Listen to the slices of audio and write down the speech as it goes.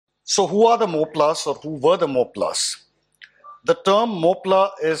So who are the Moplas, or who were the Moplas? The term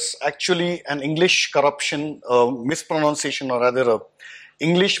Mopla is actually an English corruption, mispronunciation, or rather a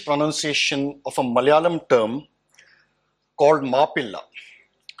English pronunciation of a Malayalam term called Mapilla,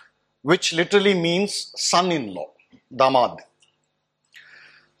 which literally means son-in-law, damad.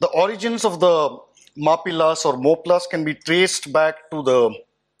 The origins of the Mapillas or Moplas can be traced back to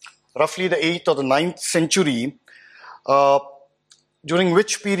roughly the 8th or the 9th century, during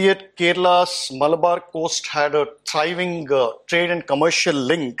which period Kerala's Malabar coast had a thriving trade and commercial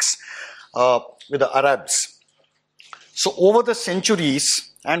links with the Arabs. So over the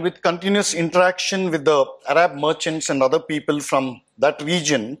centuries, and with continuous interaction with the Arab merchants and other people from that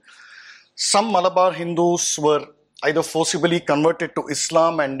region, some Malabar Hindus were either forcibly converted to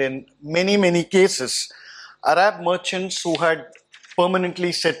Islam, and in many cases, Arab merchants who had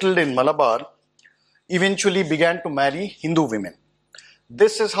permanently settled in Malabar eventually began to marry Hindu women.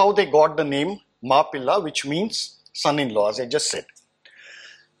 This is how they got the name Mapilla, which means son-in-law, as I just said.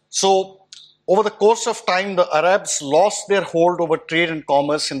 So, over the course of time, the Arabs lost their hold over trade and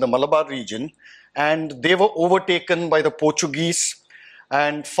commerce in the Malabar region, and they were overtaken by the Portuguese.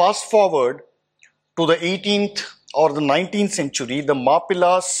 And fast forward to the 18th or the 19th century, the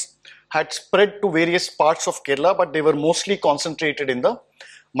Mapillas had spread to various parts of Kerala, but they were mostly concentrated in the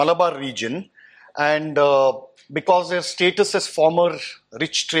Malabar region. And because their status as former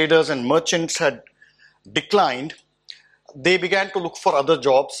rich traders and merchants had declined, they began to look for other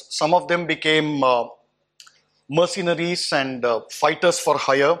jobs. Some of them became mercenaries and fighters for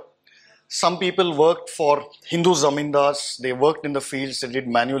hire. Some people worked for Hindu zamindars. They worked in the fields, they did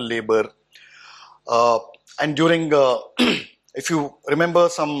manual labor. And during, if you remember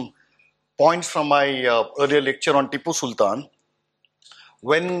some points from my earlier lecture on Tipu Sultan,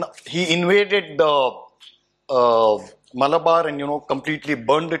 when he invaded Malabar and completely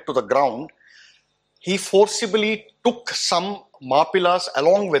burned it to the ground, he forcibly took some Mapillas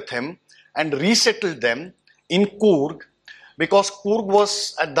along with him and resettled them in Coorg, because Coorg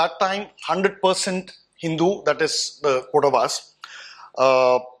was at that time 100% Hindu, that is the Kodavas.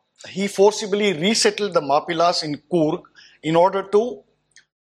 He forcibly resettled the Mapillas in Coorg in order to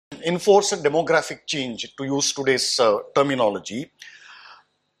enforce a demographic change, to use today's terminology.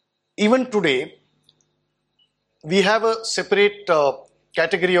 Even today, we have a separate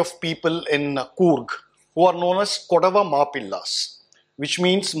category of people in Coorg who are known as Kodava Mapillas, which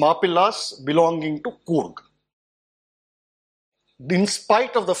means Mapillas belonging to Coorg. In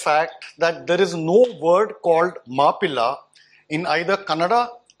spite of the fact that there is no word called Mapilla in either Kannada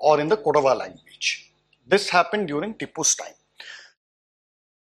or in the Kodava language. This happened during Tipu's time.